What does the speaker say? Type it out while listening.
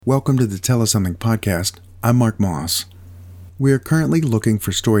Welcome to the Tell Us Something podcast. I'm Mark Moss. We are currently looking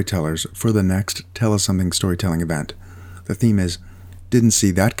for storytellers for the next Tell Us Something storytelling event. The theme is Didn't See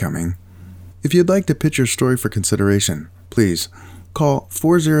That Coming. If you'd like to pitch your story for consideration, please call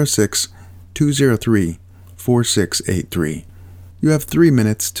 406-203-4683. You have 3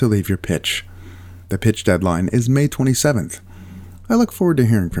 minutes to leave your pitch. The pitch deadline is May 27th. I look forward to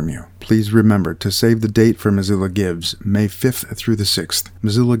hearing from you. Please remember to save the date for Missoula Gives, May 5th through the 6th.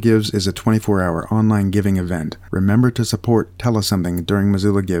 Missoula Gives is a 24-hour online giving event. Remember to support Tell Us Something during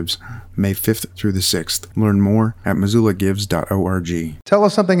Missoula Gives, May 5th through the 6th. Learn more at missoulagives.org. Tell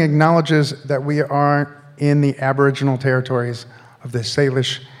Us Something acknowledges that we are in the Aboriginal territories of the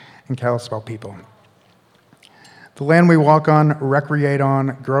Salish and Kalispel people. The land we walk on, recreate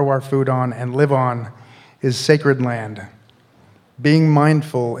on, grow our food on, and live on is sacred land. Being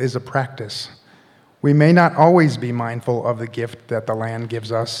mindful is a practice. We may not always be mindful of the gift that the land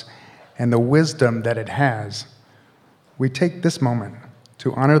gives us and the wisdom that it has. We take this moment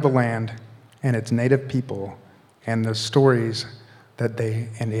to honor the land and its native people and the stories that they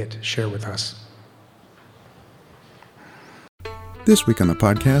and it share with us. This week on the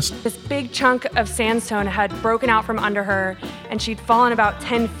podcast, this big chunk of sandstone had broken out from under her, and she'd fallen about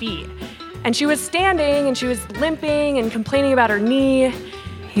 10 feet. And she was standing, and she was limping and complaining about her knee.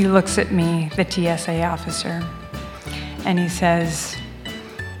 He looks at me, the TSA officer, and he says,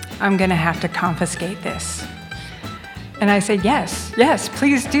 "I'm gonna have to confiscate this." And I said, yes,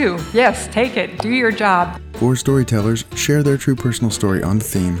 please do. Yes, take it, do your job. 4 storytellers share their true personal story on the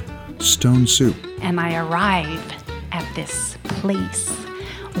theme, Stone Soup. And I arrive at this place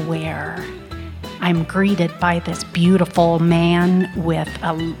where I'm greeted by this beautiful man with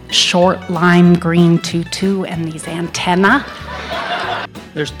a short lime green tutu and these antennae.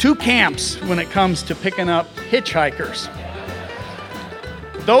 There's 2 camps when it comes to picking up hitchhikers.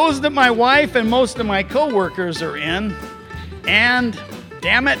 Those that my wife and most of my coworkers are in, and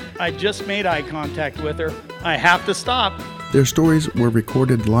damn it, I just made eye contact with her. I have to stop. Their stories were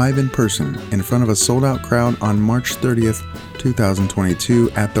recorded live in person in front of a sold-out crowd on March 30th, 2022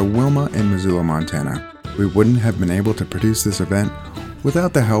 at the Wilma in Missoula, Montana. We wouldn't have been able to produce this event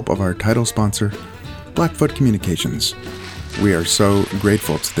without the help of our title sponsor, Blackfoot Communications. We are so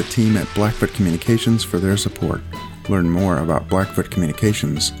grateful to the team at Blackfoot Communications for their support. Learn more about Blackfoot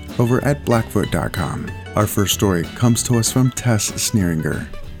Communications over at blackfoot.com. Our first story comes to us from Tess Sneeringer.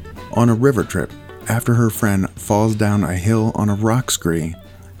 On a river trip, after her friend falls down a hill on a rock scree,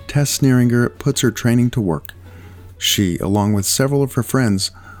 Tess Sneeringer puts her training to work. She, along with several of her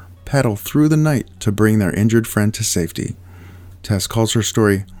friends, paddle through the night to bring their injured friend to safety. Tess calls her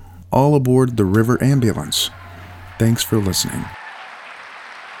story, All Aboard the River Ambulance. Thanks for listening.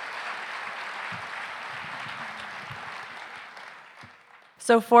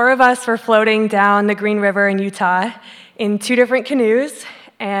 So 4 of us were floating down the Green River in Utah in 2 different canoes,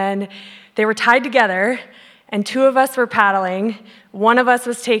 and they were tied together, and 2 of us were paddling. 1 of us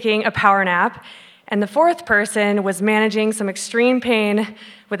was taking a power nap, and the 4th person was managing some extreme pain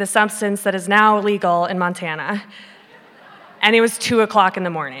with a substance that is now illegal in Montana. And it was 2 o'clock in the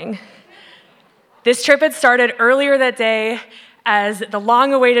morning. This trip had started earlier that day as the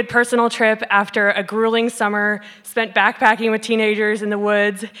long-awaited personal trip after a grueling summer spent backpacking with teenagers in the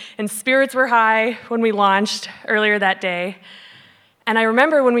woods, and spirits were high when we launched earlier that day. And I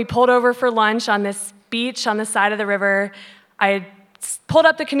remember when we pulled over for lunch on this beach on the side of the river, I had pulled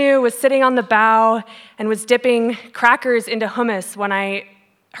up the canoe, was sitting on the bow, and was dipping crackers into hummus when I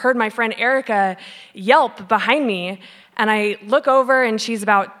heard my friend Erica yelp behind me. And I look over, and she's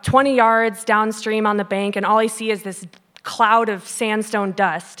about 20 yards downstream on the bank, and all I see is this cloud of sandstone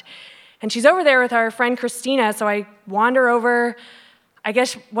dust. And she's over there with our friend Christina, so I wander over. I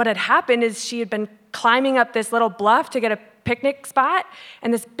guess what had happened is she had been climbing up this little bluff to get a picnic spot,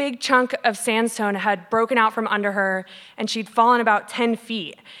 and this big chunk of sandstone had broken out from under her, and she'd fallen about 10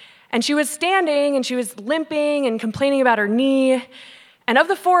 feet. And she was standing, and she was limping and complaining about her knee. And of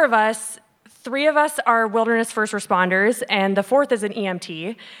the 4 of us, 3 of us are wilderness first responders, and the 4th is an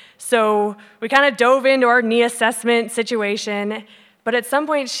EMT. So we kind of dove into our knee assessment situation, but at some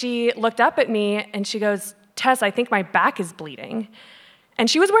point she looked up at me, and she goes, "Tess, I think my back is bleeding." And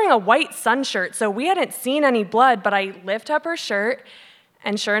she was wearing a white sun shirt, so we hadn't seen any blood, but I lift up her shirt,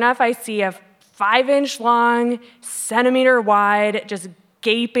 and sure enough, I see a 5-inch long, centimeter wide, just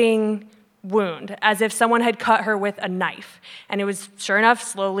gaping wound, as if someone had cut her with a knife. And it was, sure enough,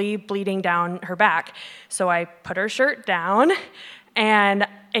 slowly bleeding down her back. So I put her shirt down, and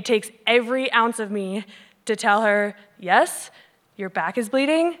it takes every ounce of me to tell her, "Yes, your back is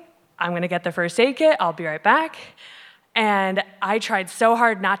bleeding. I'm gonna get the first aid kit. I'll be right back." And I tried so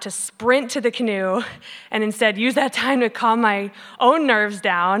hard not to sprint to the canoe and instead use that time to calm my own nerves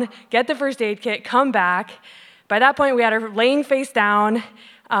down, get the first aid kit, come back. By that point, we had her laying face down.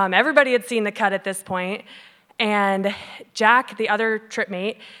 Everybody had seen the cut at this point. And Jack, the other trip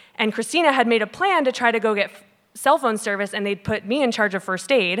mate, and Christina had made a plan to try to go get cell phone service, and they'd put me in charge of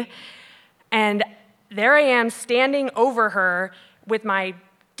first aid. And there I am standing over her with my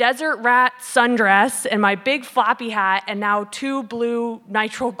desert rat sundress and my big floppy hat and now 2 blue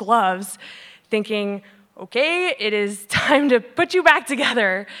nitrile gloves, thinking, okay, it is time to put you back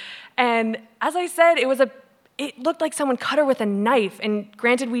together. And as I said, it looked like someone cut her with a knife. And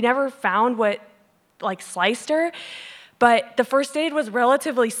granted, we never found what sliced her, but the first aid was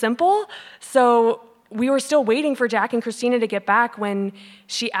relatively simple. So we were still waiting for Jack and Christina to get back when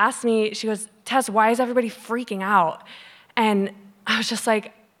she asked me, she goes, Tess, why is everybody freaking out? And I was just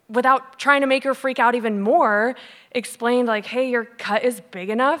like, without trying to make her freak out even more, explained hey, your cut is big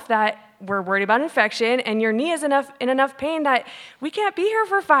enough that we're worried about infection, and your knee is in enough pain that we can't be here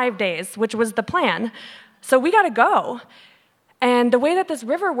for 5 days, which was the plan. So we gotta go. And the way that this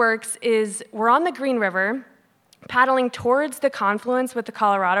river works is we're on the Green River, paddling towards the confluence with the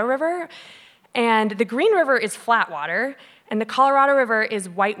Colorado River, and the Green River is flat water, and the Colorado River is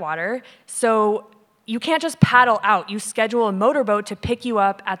white water, so you can't just paddle out. You schedule a motorboat to pick you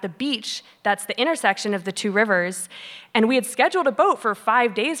up at the beach. That's the intersection of the 2 rivers. And we had scheduled a boat for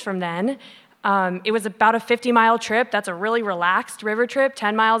 5 days from then. It was about a 50-mile trip. That's a really relaxed river trip,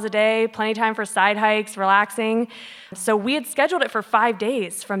 10 miles a day, plenty of time for side hikes, relaxing. So we had scheduled it for 5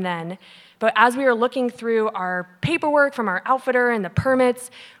 days from then. But as we were looking through our paperwork from our outfitter and the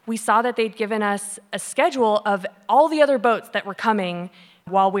permits, we saw that they'd given us a schedule of all the other boats that were coming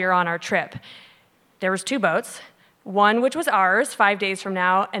while we were on our trip. There was 2 boats, one which was ours 5 days from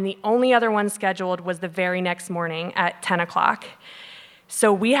now, and the only other one scheduled was the very next morning at 10 o'clock.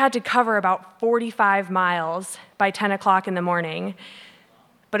 So we had to cover about 45 miles by 10 o'clock in the morning.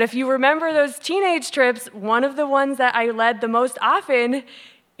 But if you remember those teenage trips, one of the ones that I led the most often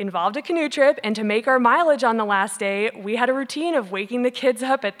involved a canoe trip, and to make our mileage on the last day, we had a routine of waking the kids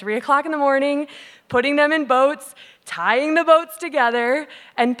up at 3 o'clock in the morning, putting them in boats, tying the boats together,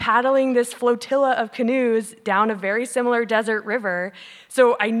 and paddling this flotilla of canoes down a very similar desert river.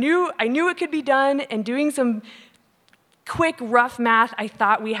 So I knew it could be done, and doing some quick, rough math, I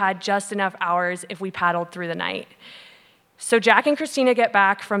thought we had just enough hours if we paddled through the night. So Jack and Christina get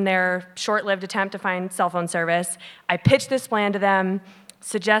back from their short-lived attempt to find cell phone service. I pitched this plan to them,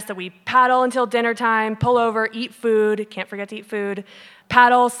 suggest that we paddle until dinner time, pull over, eat food, can't forget to eat food,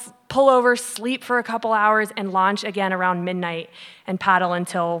 paddle, pull over, sleep for a couple hours, and launch again around midnight and paddle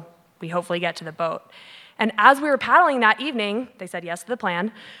until we hopefully get to the boat. And as we were paddling that evening, they said yes to the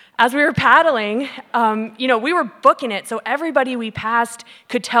plan. As we were paddling, we were booking it, so everybody we passed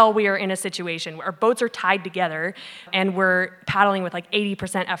could tell we were in a situation. Our boats are tied together, and we're paddling with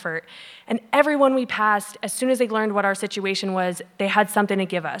 80% effort. And everyone we passed, as soon as they learned what our situation was, they had something to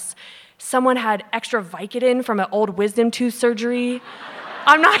give us. Someone had extra Vicodin from an old wisdom tooth surgery.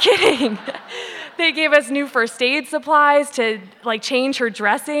 I'm not kidding. They gave us new first aid supplies to change her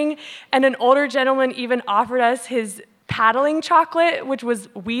dressing, and an older gentleman even offered us his paddling chocolate, which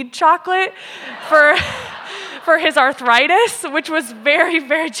was weed chocolate, for his arthritis, which was very,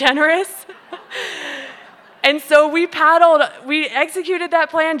 very generous. And so we paddled, we executed that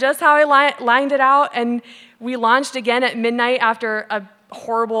plan just how I lined it out, and we launched again at midnight after a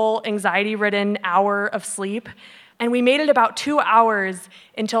horrible, anxiety-ridden hour of sleep. And we made it about 2 hours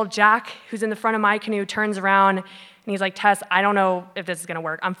until Jack, who's in the front of my canoe, turns around, and he's like, Tess, I don't know if this is gonna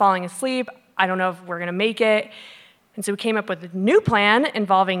work. I'm falling asleep. I don't know if we're gonna make it. And so we came up with a new plan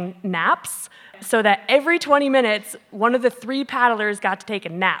involving naps, so that every 20 minutes, one of the 3 paddlers got to take a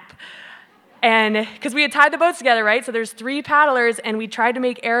nap. And because we had tied the boats together, right? So there's 3 paddlers, and we tried to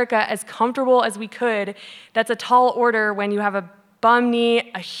make Erica as comfortable as we could. That's a tall order when you have a bum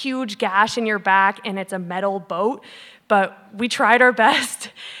knee, a huge gash in your back, and it's a metal boat. But we tried our best.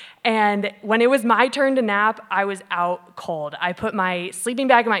 And when it was my turn to nap, I was out cold. I put my sleeping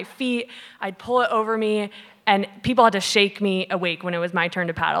bag on my feet, I'd pull it over me, and people had to shake me awake when it was my turn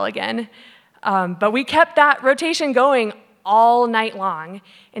to paddle again. But we kept that rotation going all night long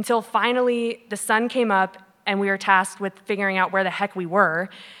until finally the sun came up and we were tasked with figuring out where the heck we were.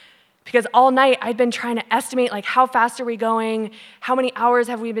 Because all night I'd been trying to estimate how fast are we going, how many hours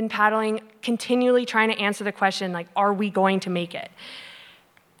have we been paddling, continually trying to answer the question, are we going to make it?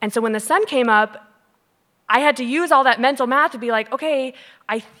 And so when the sun came up, I had to use all that mental math to be okay,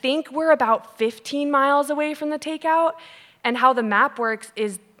 I think we're about 15 miles away from the takeout. And how the map works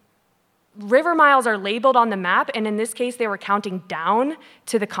is river miles are labeled on the map, and in this case, they were counting down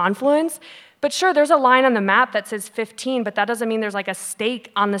to the confluence. But sure, there's a line on the map that says 15, but that doesn't mean there's like a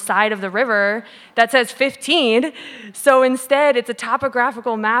stake on the side of the river that says 15. So instead, it's a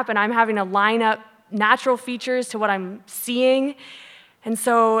topographical map, and I'm having to line up natural features to what I'm seeing. And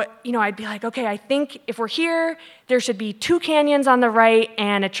so, I'd be like, okay, I think if we're here, there should be 2 canyons on the right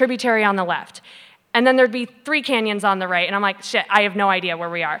and a tributary on the left. And then there'd be 3 canyons on the right. And I'm like, shit, I have no idea where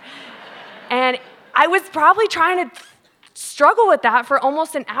we are. And I was probably trying to struggle with that for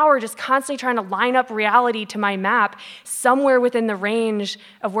almost an hour, just constantly trying to line up reality to my map somewhere within the range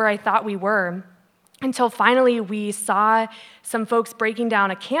of where I thought we were. Until finally we saw some folks breaking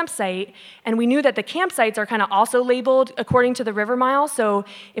down a campsite, and we knew that the campsites are kind of also labeled according to the river mile, so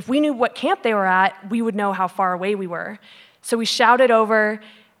if we knew what camp they were at, we would know how far away we were. So we shouted over,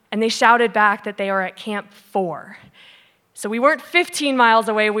 and they shouted back that they were at Camp 4. So we weren't 15 miles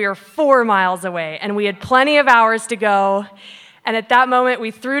away, we were 4 miles away, and we had plenty of hours to go. And at that moment,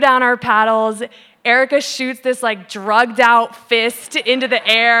 we threw down our paddles. Erica shoots this like drugged out fist into the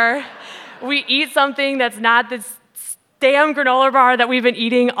air. We eat something that's not this damn granola bar that we've been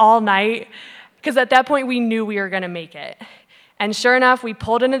eating all night, because at that point, we knew we were gonna make it. And sure enough, we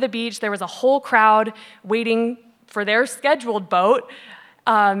pulled into the beach. There was a whole crowd waiting for their scheduled boat.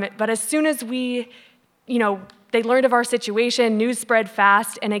 But as soon as they learned of our situation, news spread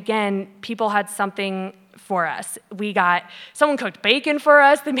fast, and again, people had something for us. Someone cooked bacon for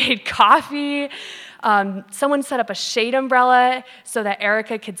us, they made coffee, someone set up a shade umbrella so that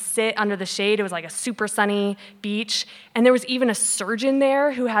Erica could sit under the shade. It was like a super sunny beach, and there was even a surgeon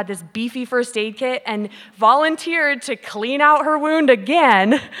there who had this beefy first aid kit and volunteered to clean out her wound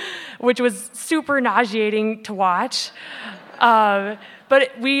again, which was super nauseating to watch.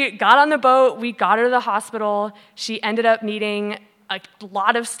 But we got on the boat, we got her to the hospital. She ended up needing a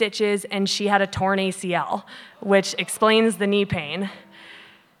lot of stitches, and she had a torn ACL, which explains the knee pain.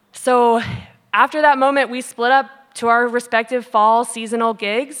 So after that moment, we split up to our respective fall seasonal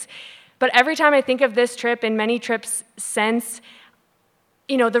gigs. But every time I think of this trip and many trips since,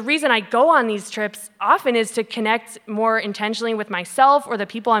 the reason I go on these trips often is to connect more intentionally with myself or the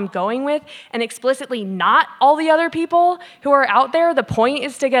people I'm going with, and explicitly not all the other people who are out there. The point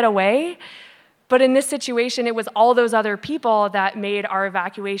is to get away. But in this situation, it was all those other people that made our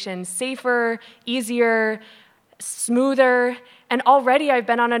evacuation safer, easier, smoother. And already I've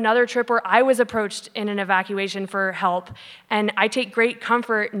been on another trip where I was approached in an evacuation for help. And I take great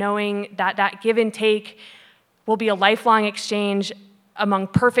comfort knowing that that give and take will be a lifelong exchange among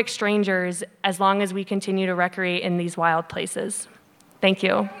perfect strangers as long as we continue to recreate in these wild places. Thank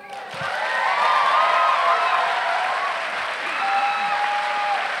you.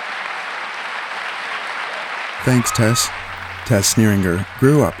 Thanks, Tess. Tess Sneeringer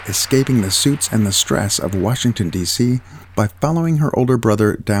grew up escaping the suits and the stress of Washington, D.C. by following her older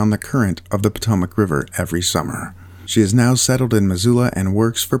brother down the current of the Potomac River every summer. She is now settled in Missoula and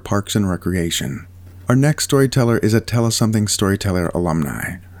works for Parks and Recreation. Our next storyteller is a Tell Us Something Storyteller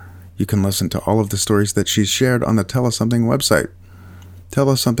alumni. You can listen to all of the stories that she's shared on the Tell Us Something website,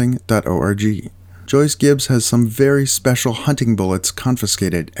 tellussomething.org. Joyce Gibbs has some very special hunting bullets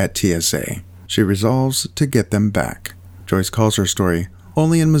confiscated at TSA. She resolves to get them back. Joyce calls her story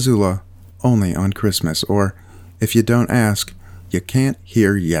Only in Missoula, Only on Christmas, or If You Don't Ask, You Can't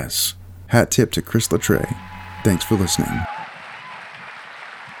Hear Yes. Hat tip to Chris Latre. Thanks for listening.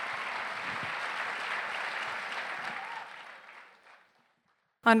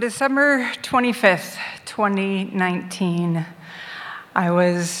 On December 25th, 2019, I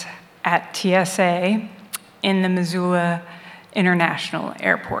was at TSA in the Missoula International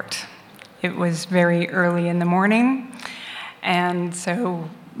Airport. It was very early in the morning, and so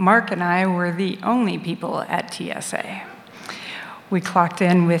Mark and I were the only people at TSA. We clocked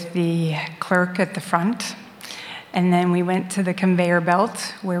in with the clerk at the front, and then we went to the conveyor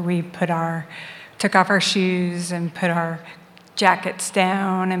belt where we took off our shoes and put our jackets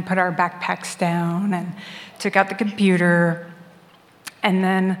down and put our backpacks down and took out the computer and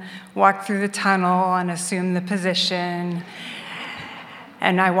then walked through the tunnel and assumed the position.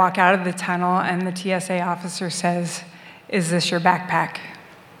 And I walk out of the tunnel and the TSA officer says, "Is this your backpack?"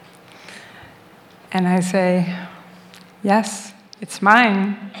 And I say, "Yes, it's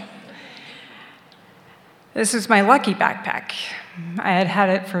mine." This is my lucky backpack. I had had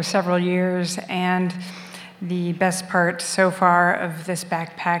it for several years, and the best part so far of this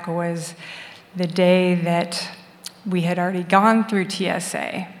backpack was the day that we had already gone through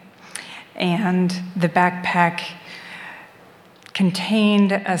TSA, and the backpack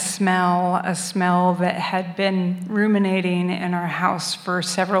contained a smell that had been ruminating in our house for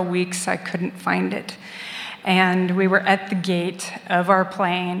several weeks. I couldn't find it. And we were at the gate of our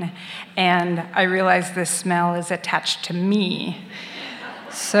plane, and I realized this smell is attached to me.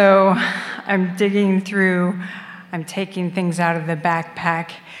 So I'm digging through, I'm taking things out of the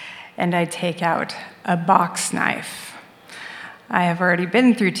backpack, and I take out a box knife. I have already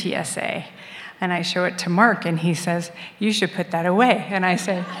been through TSA, and I show it to Mark, and he says, "You should put that away." And I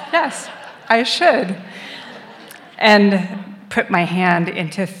say, "Yes, I should." And put my hand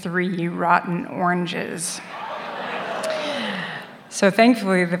into 3 rotten oranges. So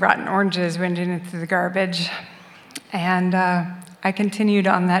thankfully, the rotten oranges went into the garbage, and I continued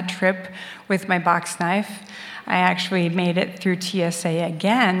on that trip with my box knife. I actually made it through TSA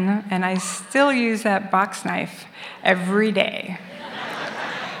again, and I still use that box knife every day.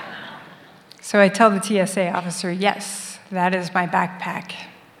 So I tell the TSA officer, "Yes, that is my backpack.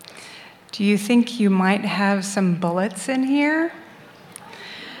 Do you think you might have some bullets in here?"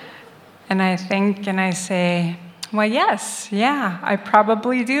 And I think and I say, "Well, yes, yeah, I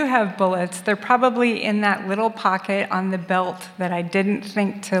probably do have bullets. They're probably in that little pocket on the belt that I didn't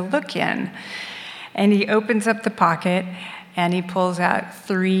think to look in." And he opens up the pocket and he pulls out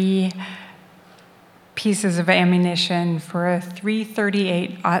 3 pieces of ammunition for a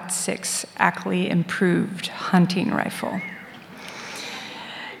 .338-06 Ackley improved hunting rifle.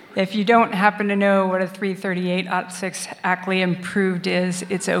 If you don't happen to know what a .338-06 Ackley improved is,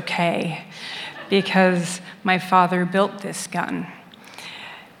 it's okay, because my father built this gun.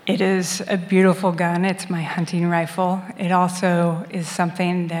 It is a beautiful gun. It's my hunting rifle. It also is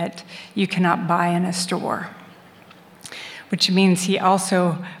something that you cannot buy in a store, which means he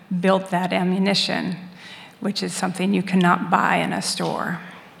also built that ammunition, which is something you cannot buy in a store.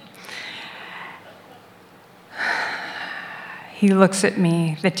 He looks at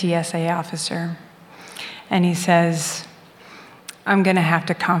me, the TSA officer, and he says, "I'm going to have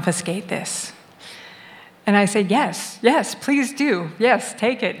to confiscate this." And I say, yes, please do. Yes,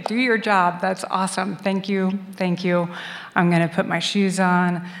 take it. Do your job. That's awesome. Thank you. I'm going to put my shoes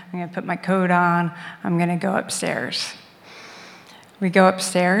on. I'm going to put my coat on. I'm going to go upstairs. We go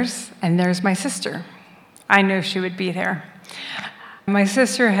upstairs, and there's my sister. I knew she would be there. My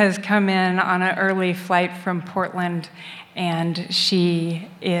sister has come in on an early flight from Portland, and she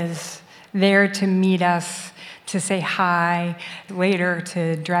is there to meet us, to say hi, later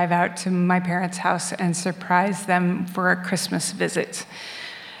to drive out to my parents' house and surprise them for a Christmas visit.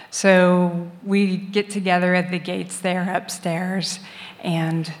 So we get together at the gates there upstairs,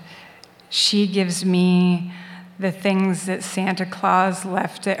 and she gives me the things that Santa Claus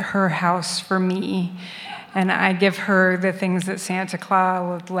left at her house for me, and I give her the things that Santa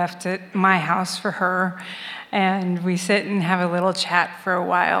Claus left at my house for her, and we sit and have a little chat for a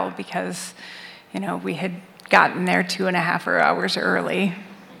while because, we had gotten there 2.5 hours early.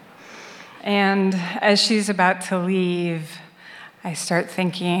 And as she's about to leave, I start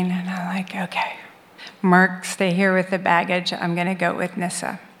thinking, and I'm like, okay, Mark, stay here with the baggage. I'm going to go with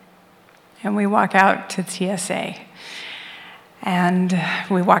Nissa. And we walk out to TSA. And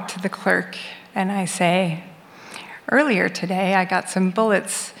we walk to the clerk, and I say, "Earlier today, I got some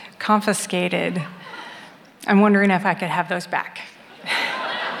bullets confiscated. I'm wondering if I could have those back."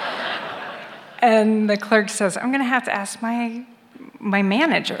 And the clerk says, "I'm going to have to ask my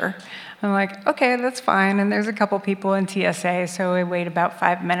manager." I'm like, "Okay, that's fine." And there's a couple people in TSA, so we wait about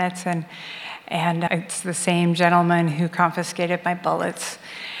 5 minutes, and it's the same gentleman who confiscated my bullets.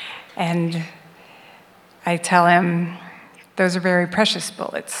 And I tell him, "Those are very precious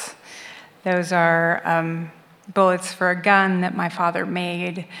bullets. Those are bullets for a gun that my father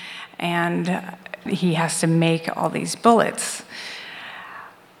made, and he has to make all these bullets."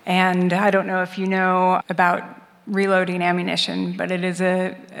 And I don't know if you know about reloading ammunition, but it is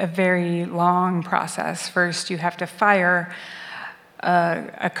a very long process. First, you have to fire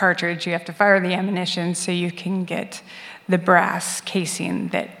a cartridge. You have to fire the ammunition so you can get the brass casing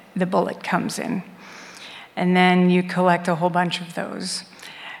that the bullet comes in. And then you collect a whole bunch of those.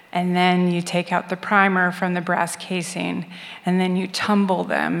 And then you take out the primer from the brass casing, and then you tumble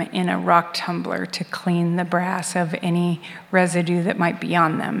them in a rock tumbler to clean the brass of any residue that might be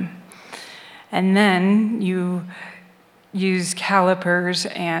on them. And then you use calipers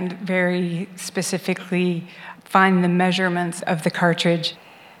and very specifically find the measurements of the cartridge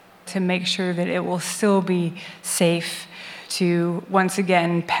to make sure that it will still be safe to once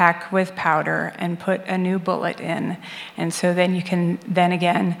again pack with powder and put a new bullet in. And so then you can then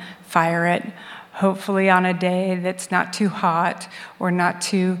again fire it, hopefully on a day that's not too hot or not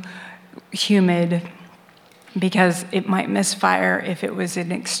too humid. because it might misfire if it was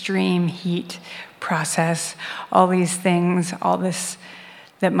an extreme heat process. All these things, all this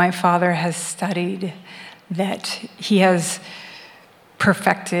that my father has studied, that he has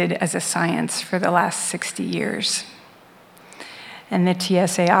perfected as a science for the last 60 years. And the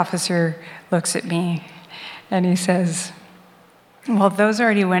TSA officer looks at me and he says, well, those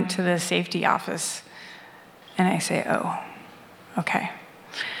already went to the safety office. And I say, oh, okay.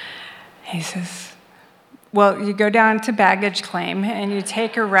 He says, well, you go down to baggage claim and you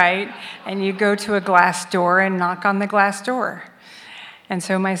take a right and you go to a glass door and knock on the glass door. And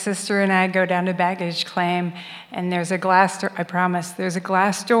so my sister and I go down to baggage claim, and there's a glass door. I promise, there's a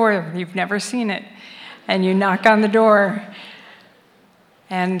glass door. You've never seen it. And you knock on the door,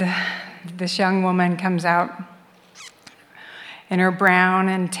 and this young woman comes out in her brown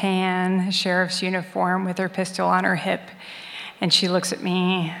and tan sheriff's uniform with her pistol on her hip. And she looks at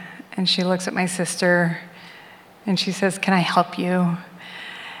me, and she looks at my sister, and she says, "Can I help you?"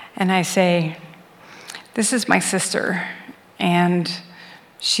 And I say, "This is my sister, and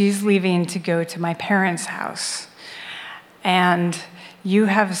she's leaving to go to my parents' house. And you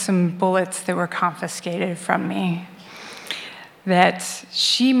have some bullets that were confiscated from me that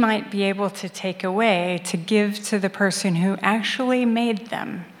she might be able to take away to give to the person who actually made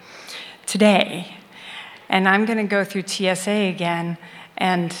them today. And I'm going to go through TSA again,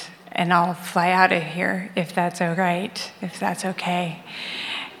 and I'll fly out of here if that's all right, if that's okay."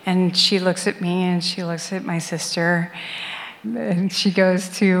 And she looks at me, and she looks at my sister, and she goes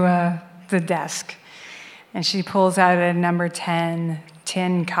to the desk, and she pulls out a number 10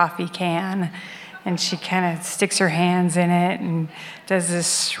 tin coffee can, and she kind of sticks her hands in it and does this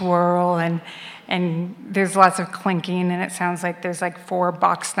swirl, and there's lots of clinking, and it sounds like there's like 4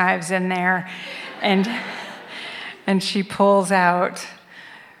 box knives in there, and she pulls out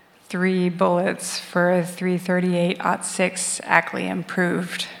 3 bullets for a .338-06 Ackley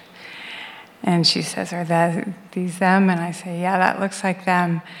improved. And she says, "Are these them?" And I say, "Yeah, that looks like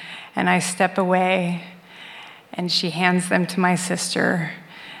them." And I step away, and she hands them to my sister,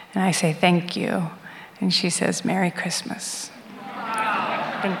 and I say, "Thank you." And she says, "Merry Christmas."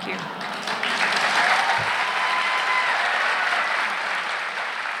 Thank you.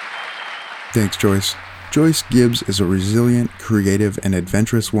 Thanks, Joyce. Joyce Gibbs is a resilient, creative, and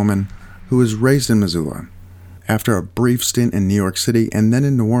adventurous woman who was raised in Missoula. After a brief stint in New York City and then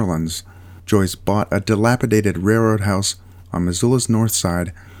in New Orleans, Joyce bought a dilapidated railroad house on Missoula's north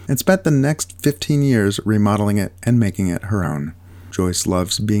side and spent the next 15 years remodeling it and making it her own. Joyce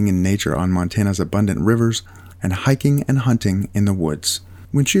loves being in nature on Montana's abundant rivers and hiking and hunting in the woods.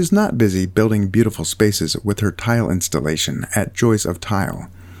 When she is not busy building beautiful spaces with her tile installation at Joyce of Tile,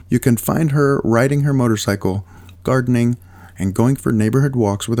 you can find her riding her motorcycle, gardening, and going for neighborhood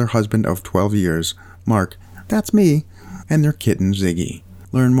walks with her husband of 12 years, Mark, that's me, and their kitten Ziggy.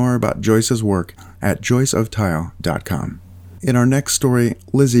 Learn more about Joyce's work at joyceoftile.com. In our next story,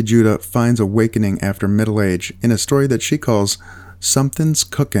 Lizzie Judah finds awakening after middle age in a story that she calls Something's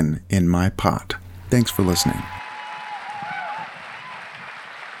Cookin' in My Pot. Thanks for listening.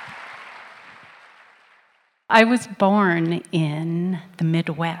 I was born in the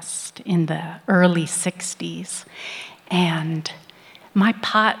Midwest in the early 60s, and my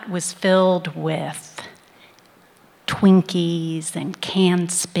pot was filled with Twinkies and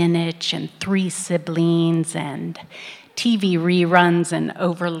canned spinach and 3 siblings and TV reruns and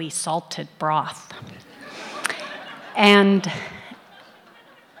overly salted broth. And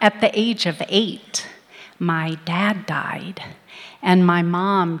at the age of 8, my dad died, and my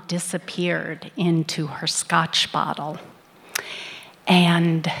mom disappeared into her Scotch bottle.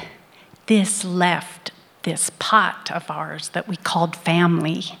 And this left this pot of ours that we called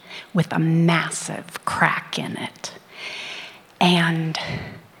family with a massive crack in it. And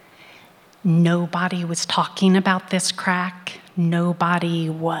nobody was talking about this crack. Nobody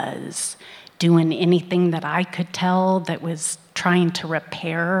was doing anything that I could tell that was trying to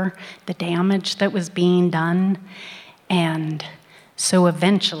repair the damage that was being done. And so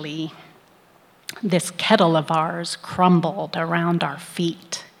eventually, this kettle of ours crumbled around our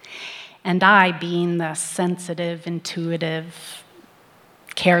feet. And I, being the sensitive, intuitive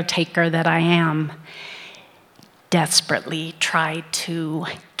caretaker that I am, desperately tried to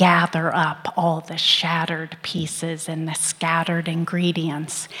gather up all the shattered pieces and the scattered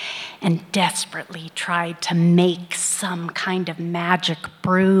ingredients, and desperately tried to make some kind of magic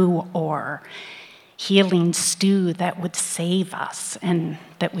brew or healing stew that would save us and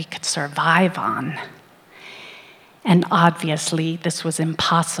that we could survive on. And obviously, this was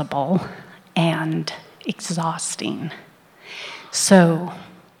impossible and exhausting. So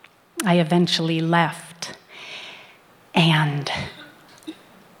I eventually left and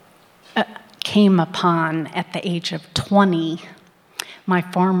came upon, at the age of 20, my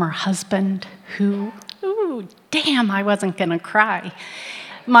former husband who, I wasn't going to cry.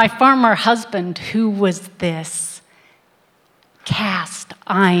 My former husband who was this cast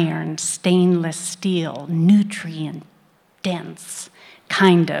iron, stainless steel, nutrient-dense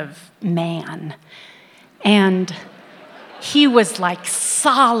kind of man. And he was like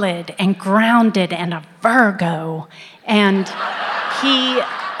solid and grounded and a Virgo. And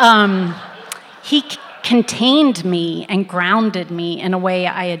he contained me and grounded me in a way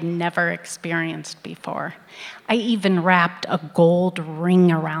I had never experienced before. I even wrapped a gold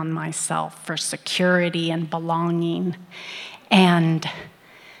ring around myself for security and belonging. And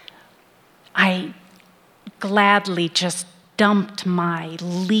I gladly just dumped my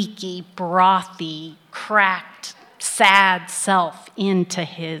leaky, brothy, cracked, sad self into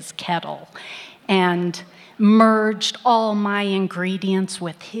his kettle and merged all my ingredients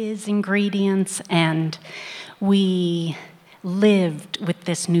with his ingredients, and we lived with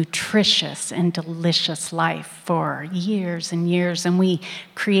this nutritious and delicious life for years and years, and we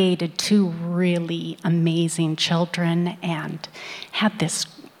created 2 really amazing children and had this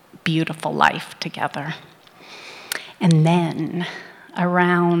beautiful life together. And then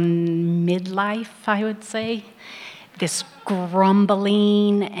around midlife, I would say, this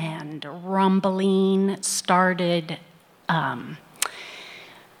grumbling and rumbling started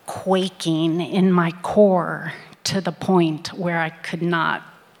quaking in my core to the point where I could not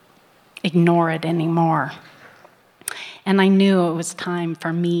ignore it anymore. And I knew it was time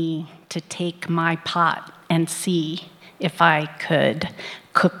for me to take my pot and see if I could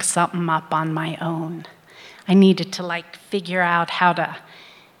cook something up on my own. I needed to figure out how to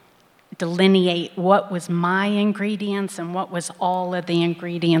delineate what was my ingredients and what was all of the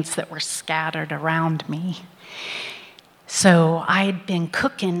ingredients that were scattered around me. So I had been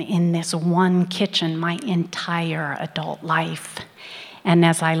cooking in this one kitchen my entire adult life. And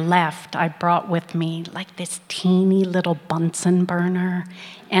as I left, I brought with me this teeny little Bunsen burner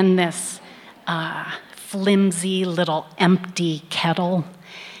and this flimsy little empty kettle,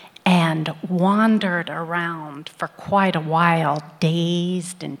 and wandered around for quite a while,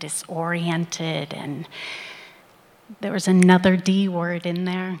 dazed and disoriented, and there was another D word in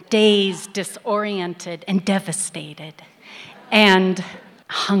there, dazed, disoriented, and devastated, and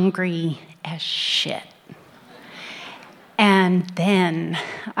hungry as shit. And then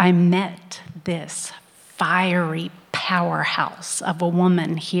I met this fiery powerhouse of a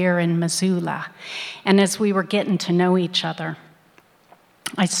woman here in Missoula, and as we were getting to know each other,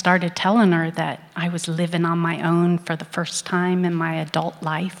 I started telling her that I was living on my own for the first time in my adult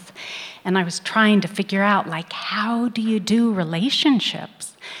life. And I was trying to figure out, how do you do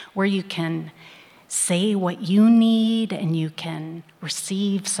relationships where you can say what you need and you can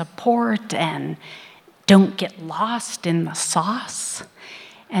receive support and don't get lost in the sauce?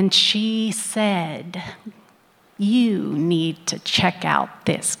 And she said, you need to check out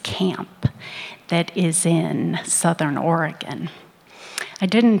this camp that is in Southern Oregon. I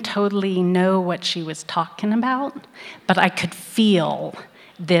didn't totally know what she was talking about, but I could feel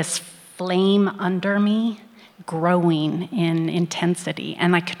this flame under me growing in intensity,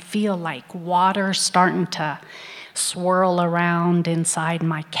 and I could feel water starting to swirl around inside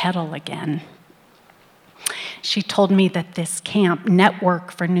my kettle again. She told me that this camp,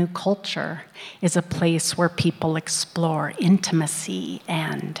 Network for New Culture, is a place where people explore intimacy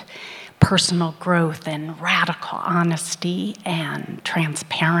and personal growth and radical honesty and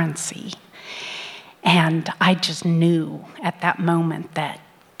transparency. And I just knew at that moment that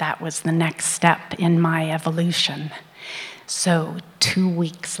that was the next step in my evolution. So 2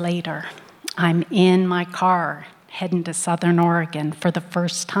 weeks later, I'm in my car heading to Southern Oregon for the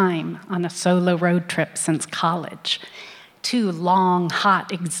first time on a solo road trip since college. 2 long,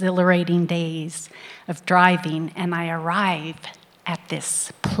 hot, exhilarating days of driving, and I arrive at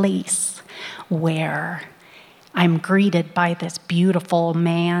this place where I'm greeted by this beautiful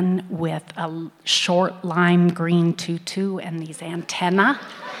man with a short lime green tutu and these antennae,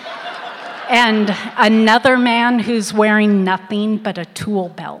 and another man who's wearing nothing but a tool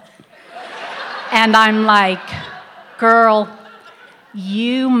belt. And I'm like, girl,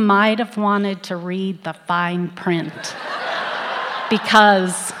 you might have wanted to read the fine print,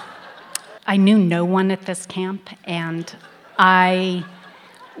 because I knew no one at this camp, and I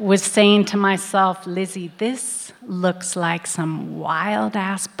was saying to myself, Lizzie, this looks like some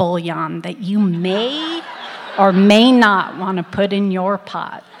wild-ass bouillon that you may or may not want to put in your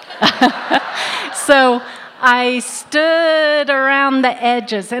pot. So I stood around the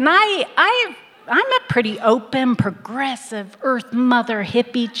edges, and I I'm a pretty open, progressive, earth mother,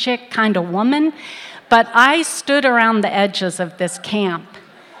 hippie chick kind of woman, but I stood around the edges of this camp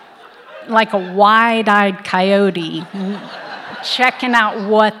like a wide-eyed coyote, checking out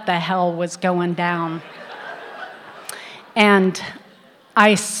what the hell was going down. And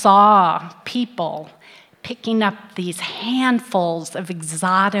I saw people picking up these handfuls of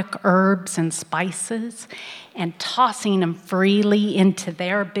exotic herbs and spices and tossing them freely into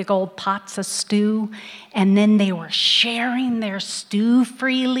their big old pots of stew. And then they were sharing their stew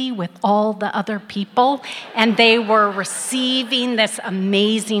freely with all the other people. And they were receiving this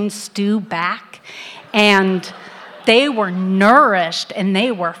amazing stew back. And they were nourished and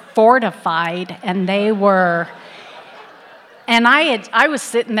they were fortified and they were... And I was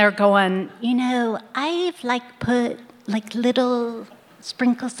sitting there going, I've put little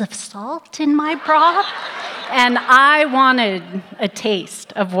sprinkles of salt in my broth. And I wanted a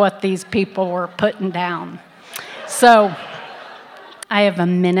taste of what these people were putting down. So I have a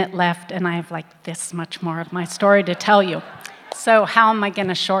minute left and I have this much more of my story to tell you. So how am I going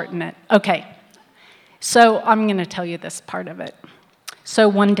to shorten it? Okay. So I'm going to tell you this part of it. So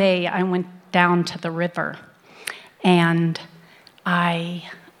one day I went down to the river and I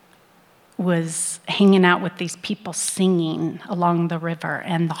was hanging out with these people singing along the river,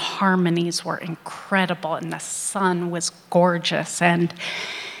 and the harmonies were incredible, and the sun was gorgeous, and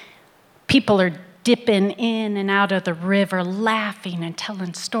people are dipping in and out of the river, laughing and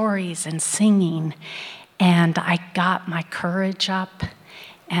telling stories and singing. And I got my courage up,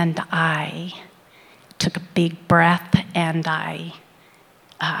 and I took a big breath, and I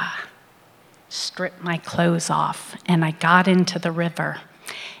stripped my clothes off, and I got into the river,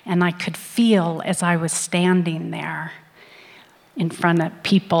 and I could feel as I was standing there in front of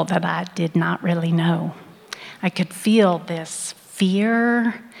people that I did not really know, I could feel this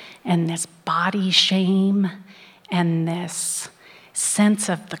fear and this body shame and this sense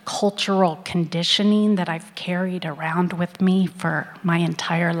of the cultural conditioning that I've carried around with me for my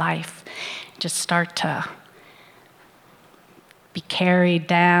entire life just start to be carried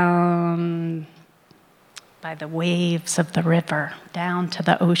down by the waves of the river, down to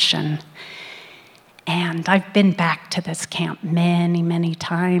the ocean. And I've been back to this camp many, many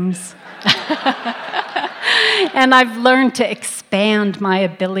times. And I've learned to expand my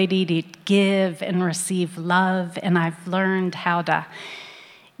ability to give and receive love, and I've learned how to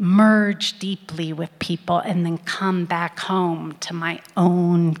merge deeply with people and then come back home to my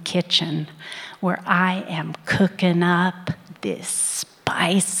own kitchen where I am cooking up this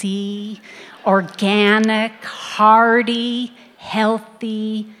spicy, organic, hearty,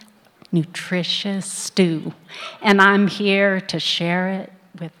 healthy, nutritious stew. And I'm here to share it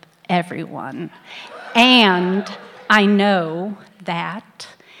with everyone. And I know that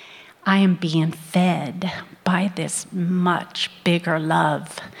I am being fed by this much bigger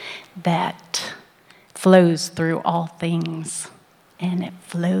love that flows through all things. And it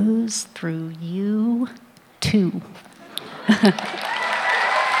flows through you too.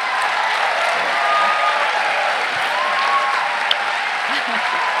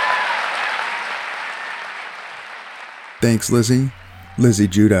 Thanks, Lizzie. Lizzie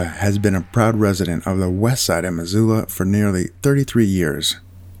Judah has been a proud resident of the west side of Missoula for nearly 33 years.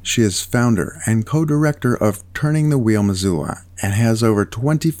 She is founder and co-director of Turning the Wheel Missoula and has over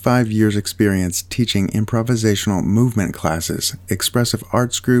 25 years' experience teaching improvisational movement classes, expressive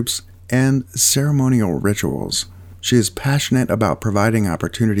arts groups, and ceremonial rituals. She is passionate about providing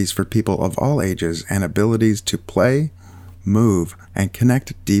opportunities for people of all ages and abilities to play, move, and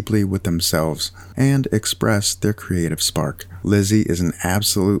connect deeply with themselves and express their creative spark. Lizzie is an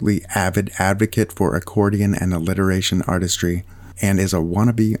absolutely avid advocate for accordion and alliteration artistry and is a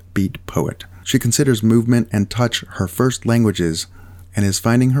wannabe beat poet. She considers movement and touch her first languages and is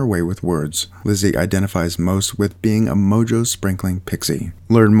finding her way with words. Lizzie identifies most with being a mojo-sprinkling pixie.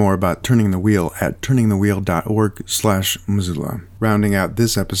 Learn more about Turning the Wheel at turningthewheel.org/Missoula. Rounding out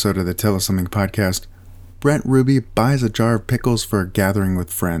this episode of the Tell Us Something podcast, Brent Ruby buys a jar of pickles for a gathering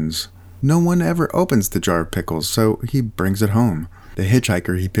with friends. No one ever opens the jar of pickles, so he brings it home. The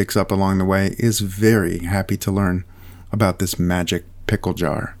hitchhiker he picks up along the way is very happy to learn about this magic pickle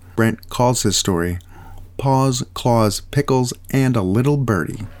jar. Brent calls his story Paws, Claws, Pickles, and a Little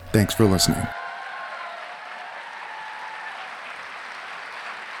Birdie. Thanks for listening.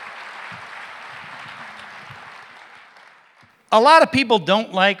 A lot of people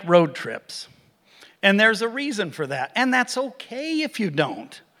don't like road trips. And there's a reason for that. And that's okay if you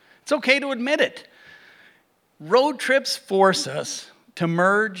don't. It's okay to admit it. Road trips force us to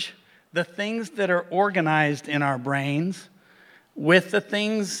merge the things that are organized in our brains with the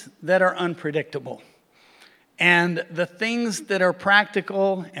things that are unpredictable. And the things that are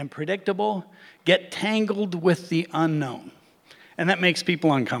practical and predictable get tangled with the unknown. And that makes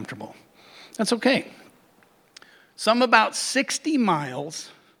people uncomfortable. That's okay. So I'm about 60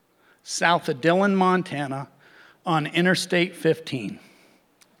 miles south of Dillon, Montana, on Interstate 15.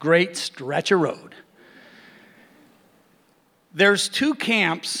 Great stretch of road. There's 2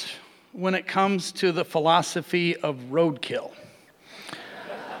 camps when it comes to the philosophy of roadkill.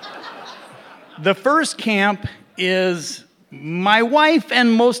 The first camp is my wife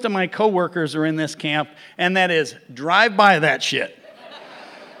and most of my coworkers are in this camp, and that is drive by that shit.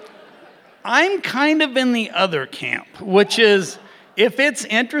 I'm kind of in the other camp, which is if it's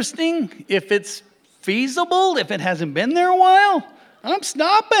interesting, if it's feasible, if it hasn't been there a while, I'm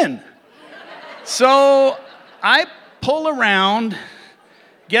stopping. So I pull around,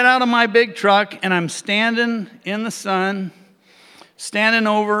 get out of my big truck, and I'm standing in the sun, standing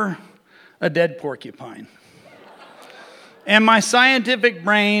over a dead porcupine. And my scientific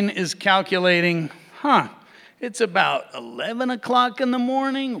brain is calculating, it's about 11 o'clock in the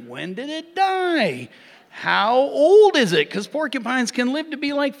morning. When did it die? How old is it? Because porcupines can live to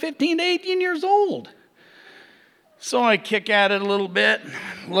be like 15 to 18 years old. So I kick at it a little bit,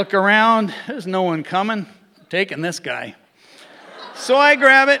 look around. There's no one coming. I'm taking this guy. So I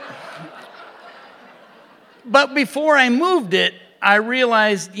grab it. But before I moved it, I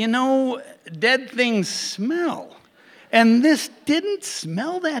realized, dead things smell. And this didn't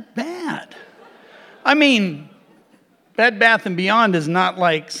smell that bad. I mean, Bed Bath & Beyond is not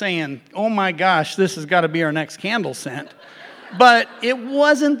like saying, oh my gosh, this has got to be our next candle scent. But it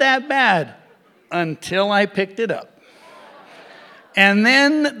wasn't that bad until I picked it up. And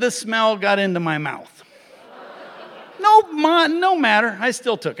then the smell got into my mouth. No matter, I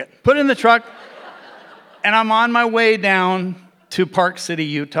still took it. Put it in the truck, and I'm on my way down to Park City,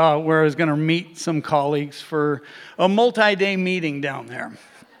 Utah, where I was going to meet some colleagues for a multi-day meeting down there.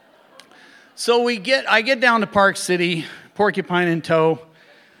 So I get down to Park City, porcupine in tow,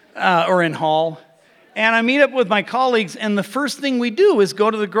 or in haul, and I meet up with my colleagues, and the first thing we do is go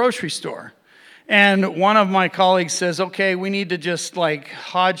to the grocery store. And one of my colleagues says, okay, we need to just like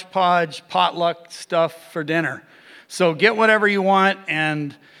hodgepodge potluck stuff for dinner. So get whatever you want,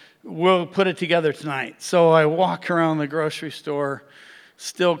 and we'll put it together tonight. So I walk around the grocery store,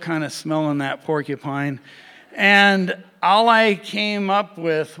 still kind of smelling that porcupine, and all I came up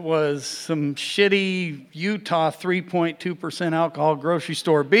with was some shitty Utah 3.2% alcohol grocery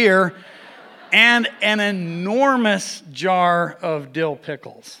store beer and an enormous jar of dill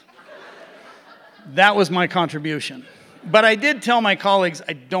pickles. That was my contribution. But I did tell my colleagues,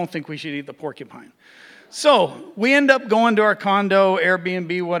 I don't think we should eat the porcupine. So we end up going to our condo,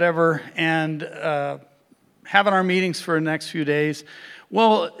 Airbnb, whatever, and having our meetings for the next few days.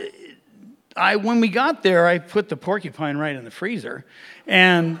 Well, when we got there, I put the porcupine right in the freezer.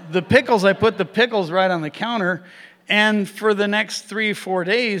 And the pickles, I put the pickles right on the counter. And for the next 3 or 4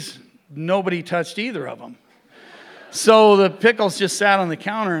 days, nobody touched either of them. So the pickles just sat on the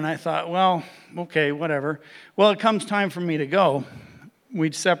counter, and I thought, well, okay, whatever. Well, it comes time for me to go.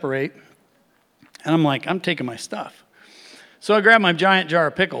 We'd separate. And I'm like, I'm taking my stuff. So I grab my giant jar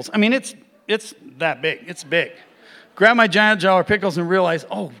of pickles. I mean, it's that big. It's big. Grab my giant jar of pickles and realize,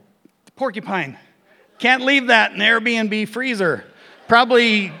 oh, the porcupine. Can't leave that in the Airbnb freezer.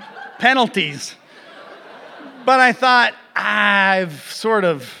 Probably penalties. But I thought, I've sort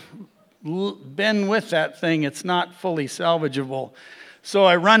of been with that thing. It's not fully salvageable. So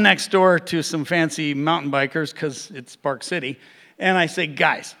I run next door to some fancy mountain bikers because it's Park City. And I say,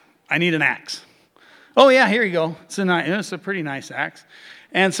 guys, I need an axe. Oh, yeah, here you go. It's a pretty nice axe.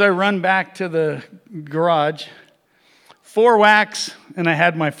 And so I run back to the garage, 4 whacks, and I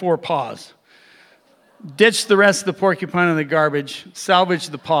had my 4 paws. Ditched the rest of the porcupine in the garbage,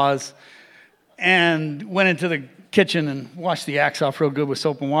 salvaged the paws, and went into the kitchen and washed the axe off real good with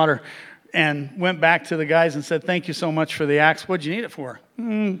soap and water, and went back to the guys and said, thank you so much for the axe. What'd you need it for?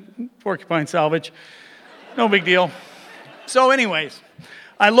 Porcupine salvage. No big deal. So anyways,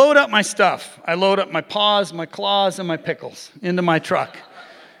 I load up my stuff. I load up my paws, my claws, and my pickles into my truck.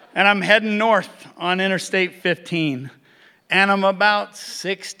 And I'm heading north on Interstate 15. And I'm about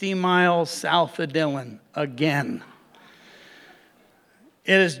 60 miles south of Dillon again.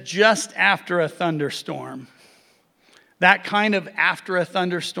 It is just after a thunderstorm. That kind of after a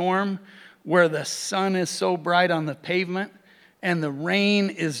thunderstorm where the sun is so bright on the pavement and the rain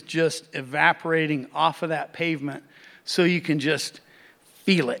is just evaporating off of that pavement so you can just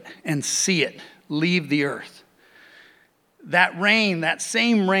feel it and see it leave the earth. That rain, that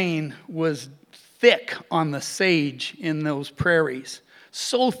same rain, was thick on the sage in those prairies.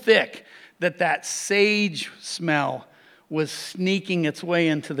 So thick that sage smell was sneaking its way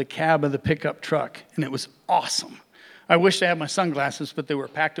into the cab of the pickup truck, and it was awesome. I wish I had my sunglasses, but they were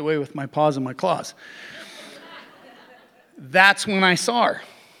packed away with my paws and my claws. That's when I saw her.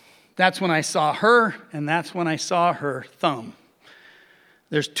 That's when I saw her, and that's when I saw her thumb.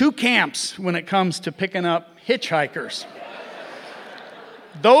 There's 2 camps when it comes to picking up hitchhikers.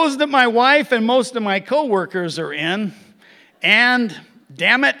 Those that my wife and most of my coworkers are in, and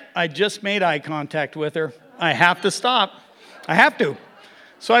damn it, I just made eye contact with her. I have to stop. I have to.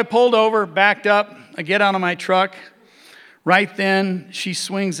 So I pulled over, backed up, I get out of my truck. Right then, she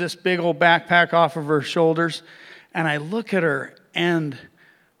swings this big old backpack off of her shoulders, and I look at her, and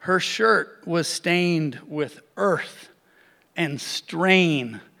her shirt was stained with earth and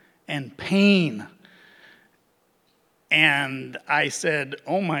strain and pain. And I said,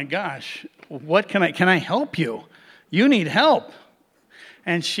 oh my gosh, what can I help you? You need help.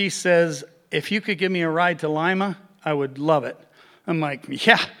 And she says, if you could give me a ride to Lima, I would love it. I'm like,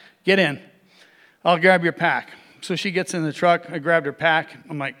 yeah, get in. I'll grab your pack. So she gets in the truck, I grabbed her pack.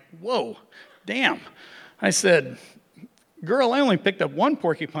 I'm like, whoa, damn. I said, girl, I only picked up 1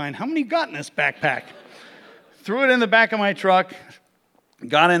 porcupine. How many you got in this backpack? Threw it in the back of my truck,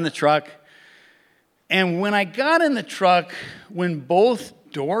 got in the truck. And when I got in the truck, when both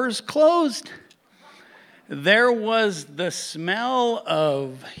doors closed, there was the smell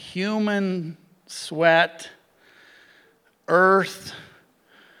of human sweat, earth,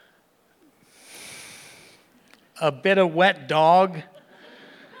 a bit of wet dog.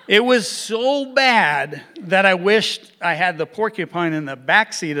 It was so bad that I wished I had the porcupine in the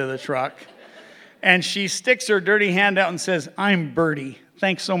back seat of the truck. And she sticks her dirty hand out and says, I'm Birdie.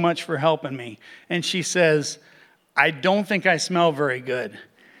 Thanks so much for helping me. And she says, I don't think I smell very good.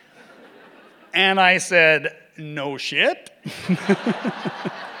 And I said, no shit.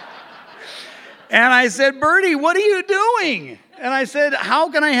 And I said, Birdie, what are you doing? And I said,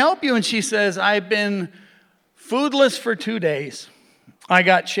 how can I help you? And she says, I've been foodless for 2 days. I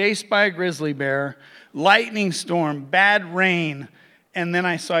got chased by a grizzly bear, lightning storm, bad rain, and then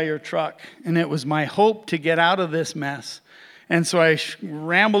I saw your truck. And it was my hope to get out of this mess. And so I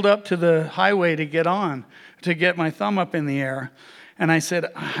rambled up to the highway to get my thumb up in the air. And I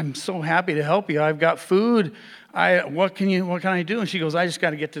said, I'm so happy to help you. I've got food. What can I do? And she goes, I just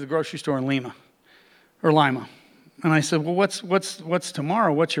got to get to the grocery store in Lima. And I said, well, what's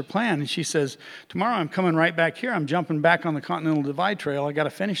tomorrow? What's your plan? And she says, tomorrow I'm coming right back here. I'm jumping back on the Continental Divide Trail. I got to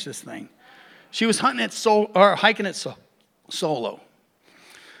finish this thing. She was hiking it solo.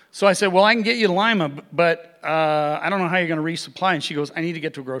 So I said, well, I can get you to Lima, but I don't know how you're going to resupply. And she goes, I need to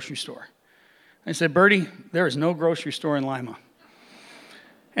get to a grocery store. I said, Birdie, there is no grocery store in Lima.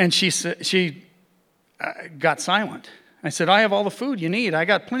 And she got silent. I said, I have all the food you need. I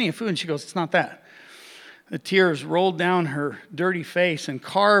got plenty of food. And she goes, it's not that. The tears rolled down her dirty face and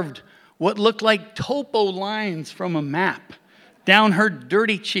carved what looked like topo lines from a map down her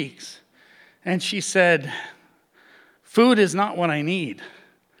dirty cheeks. And she said, food is not what I need.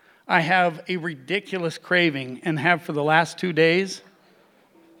 I have a ridiculous craving and have for the last 2 days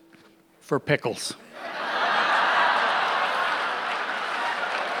for pickles.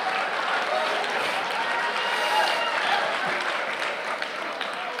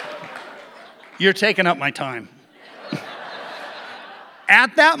 You're taking up my time.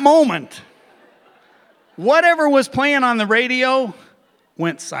 At that moment, whatever was playing on the radio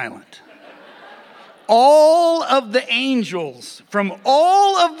went silent. All of the angels from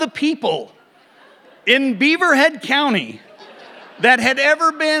all of the people in Beaverhead County that had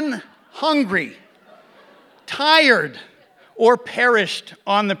ever been hungry, tired, or perished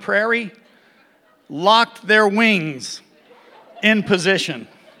on the prairie locked their wings in position.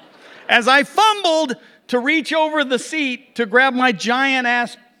 As I fumbled to reach over the seat to grab my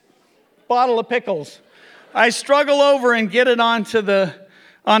giant-ass bottle of pickles, I struggle over and get it onto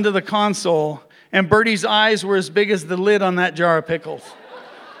the console, and Birdie's eyes were as big as the lid on that jar of pickles.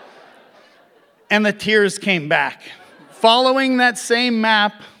 And the tears came back, following that same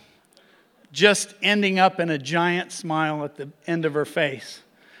map, just ending up in a giant smile at the end of her face.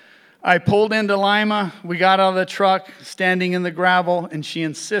 I pulled into Lima, we got out of the truck, standing in the gravel, and she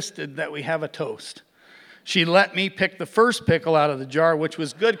insisted that we have a toast. She let me pick the first pickle out of the jar, which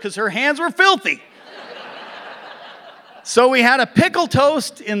was good because her hands were filthy. So we had a pickle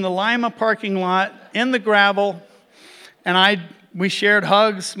toast in the Lima parking lot, in the gravel, and we shared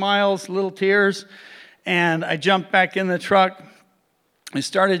hugs, smiles, little tears, and I jumped back in the truck. I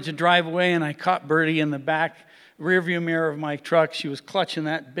started to drive away, and I caught Birdie in the back rearview mirror of my truck. She was clutching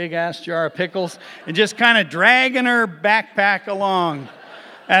that big-ass jar of pickles and just kind of dragging her backpack along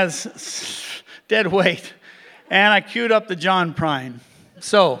as dead weight. And I queued up the John Prine.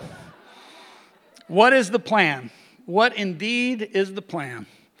 So, what is the plan? What indeed is the plan?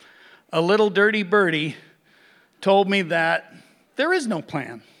 A little dirty birdie told me that there is no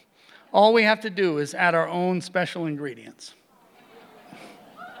plan. All we have to do is add our own special ingredients.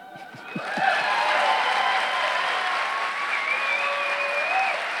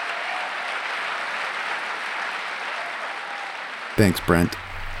 Thanks, Brent.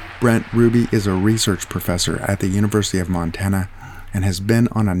 Brent Ruby is a research professor at the University of Montana and has been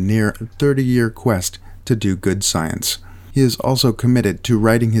on a near 30-year quest to do good science. He is also committed to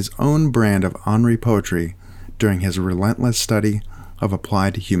writing his own brand of Henri poetry during his relentless study of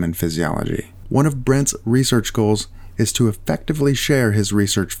applied human physiology. One of Brent's research goals is to effectively share his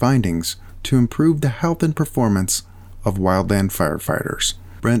research findings to improve the health and performance of wildland firefighters.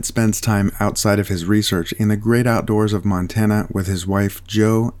 Brent spends time outside of his research in the great outdoors of Montana with his wife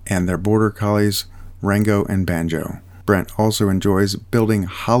Jo and their border collies Rango and Banjo. Brent also enjoys building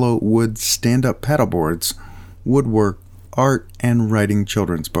hollow wood stand-up paddleboards, woodwork, art, and writing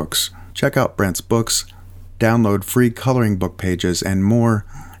children's books. Check out Brent's books, download free coloring book pages, and more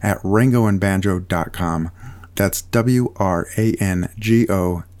at rangoandbanjo.com. That's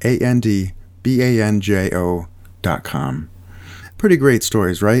WRANGOANDBANJO.com. Pretty great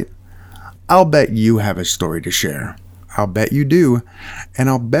stories, right? I'll bet you have a story to share. I'll bet you do, and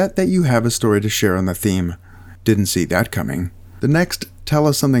I'll bet that you have a story to share on the theme. Didn't see that coming. The next Tell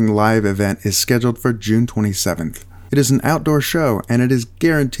Us Something Live event is scheduled for June 27th. It is an outdoor show, and it is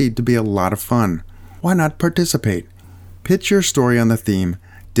guaranteed to be a lot of fun. Why not participate? Pitch your story on the theme,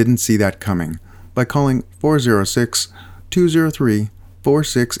 Didn't See That Coming, by calling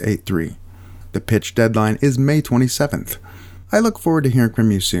 406-203-4683. The pitch deadline is May 27th. I look forward to hearing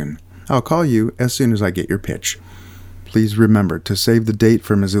from you soon. I'll call you as soon as I get your pitch. Please remember to save the date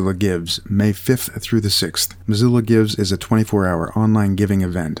for Missoula Gives, May 5th through the 6th. Missoula Gives is a 24-hour online giving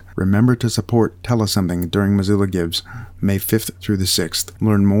event. Remember to support Tell Us Something during Missoula Gives, May 5th through the 6th.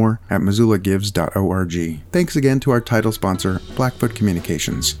 Learn more at missoulagives.org. Thanks again to our title sponsor, Blackfoot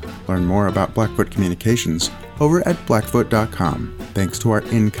Communications. Learn more about Blackfoot Communications over at blackfoot.com. Thanks to our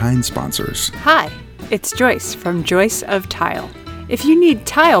in-kind sponsors. Hi, it's Joyce from Joyce of Tile. If you need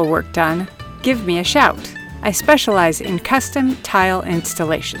tile work done, give me a shout. I specialize in custom tile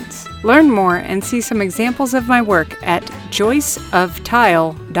installations. Learn more and see some examples of my work at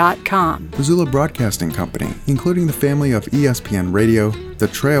joyceoftile.com. Missoula Broadcasting Company, including the family of ESPN Radio, The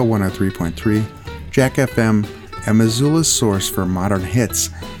Trail 103.3, Jack FM, and Missoula's source for modern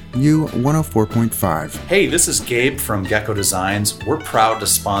hits, U 104.5. Hey, this is Gabe from Gecko Designs. We're proud to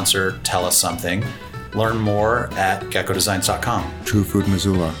sponsor Tell Us Something. Learn more at geckodesigns.com. True Food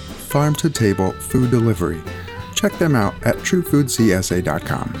Missoula, farm-to-table food delivery. Check them out at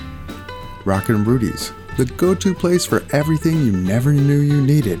truefoodcsa.com. Rockin' Rudy's, the go-to place for everything you never knew you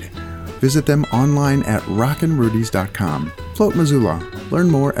needed. Visit them online at rockinrudys.com. Float Missoula. Learn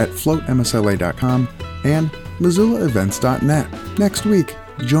more at floatmsla.com and missoulaevents.net. Next week,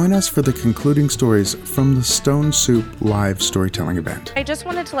 join us for the concluding stories from the Stone Soup live storytelling event. I just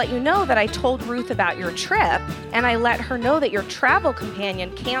wanted to let you know that I told Ruth about your trip, and I let her know that your travel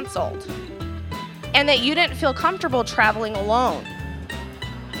companion canceled, and that you didn't feel comfortable traveling alone.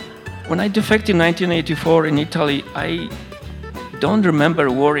 When I defected in 1984 in Italy, I don't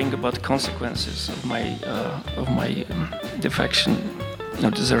remember worrying about consequences of my defection,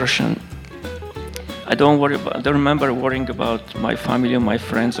 desertion. I don't remember worrying about my family or my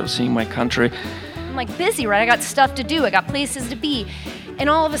friends or seeing my country. I'm busy, right? I got stuff to do. I got places to be. And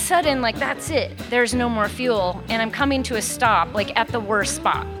all of a sudden, that's it. There's no more fuel. And I'm coming to a stop, at the worst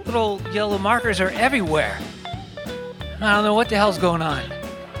spot. Little yellow markers are everywhere. I don't know what the hell's going on.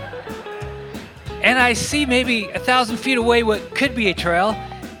 And I see maybe 1,000 feet away what could be a trail,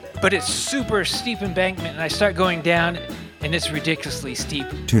 but it's super steep embankment, and I start going down, and it's ridiculously steep.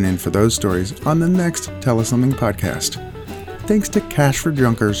 Tune in for those stories on the next Tell Us Something podcast. Thanks to Cash for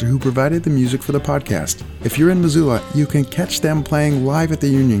Junkers, who provided the music for the podcast. If you're in Missoula, you can catch them playing live at the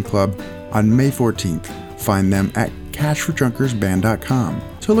Union Club on May 14th. Find them at cashforjunkersband.com.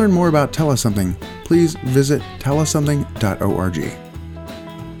 To learn more about Tell Us Something, please visit tellussomething.org.